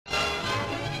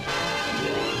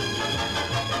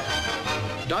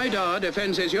Dai Dower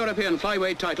defends his European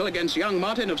Flyweight title against young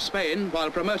Martin of Spain, while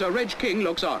promoter Reg King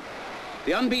looks on.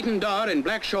 The unbeaten Dower in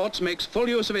black shorts makes full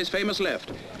use of his famous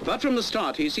left, but from the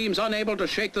start he seems unable to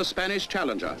shake the Spanish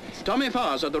challenger. Tommy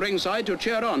Farr's at the ringside to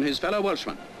cheer on his fellow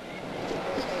Welshman.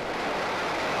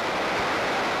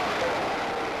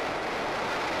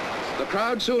 The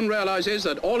crowd soon realizes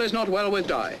that all is not well with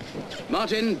Dai.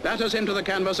 Martin batters him to the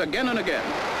canvas again and again.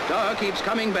 Dower keeps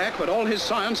coming back, but all his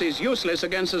science is useless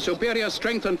against the superior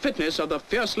strength and fitness of the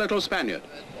fierce little Spaniard.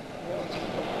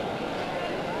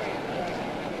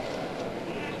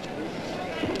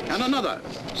 And another.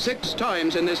 6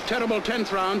 times in this terrible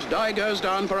 10th round, Dai goes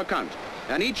down for a count.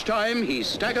 And each time he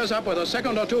staggers up with a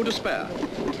second or two to spare.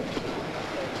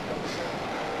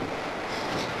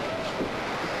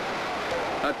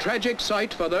 A tragic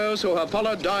sight for those who have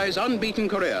followed Dai's unbeaten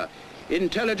career.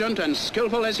 Intelligent and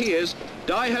skillful as he is,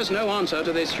 Dai has no answer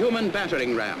to this human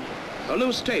battering ram. A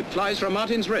loose tape flies from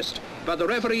Martin's wrist, but the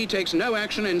referee takes no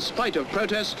action in spite of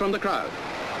protests from the crowd.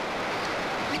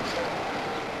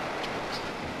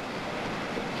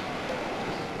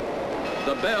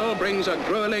 The bell brings a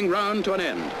grueling round to an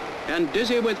end, and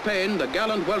dizzy with pain, the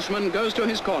gallant Welshman goes to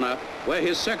his corner, where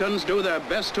his seconds do their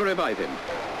best to revive him.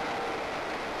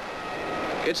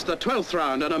 It's the 12th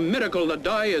round, and a miracle that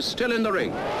Dai is still in the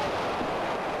ring.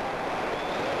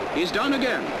 He's down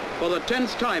again for the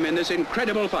 10th time in this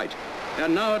incredible fight,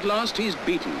 and now at last he's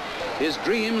beaten. His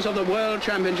dreams of the World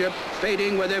Championship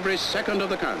fading with every second of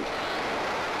the count.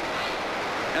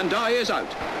 And Dai is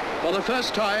out. For the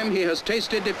first time he has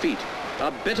tasted defeat,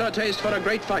 a bitter taste for a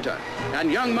great fighter,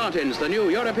 and young Martin's the new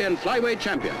European Flyweight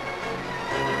champion.